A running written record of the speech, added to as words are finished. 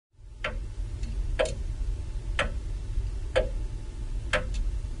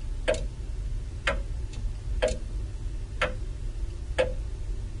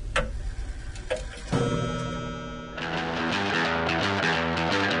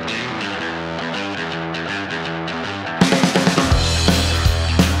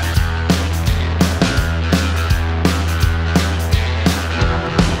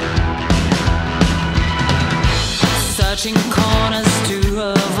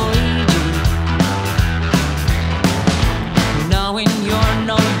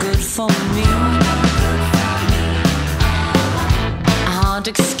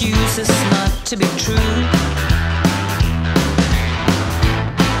want excuses not to be true,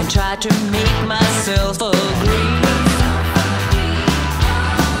 and try to make myself agree.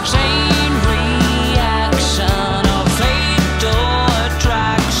 Chain reaction or fatal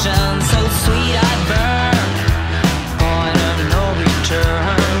attraction, so sweet I'd burn, point of no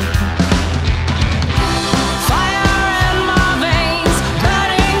return.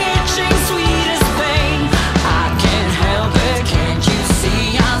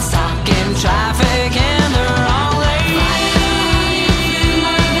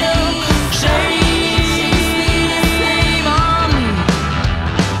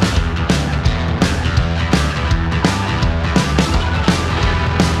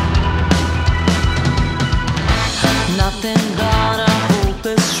 Nothing but a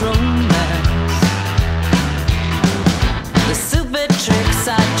hopeless romance. The stupid tricks I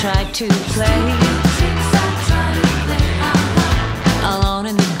tried to play,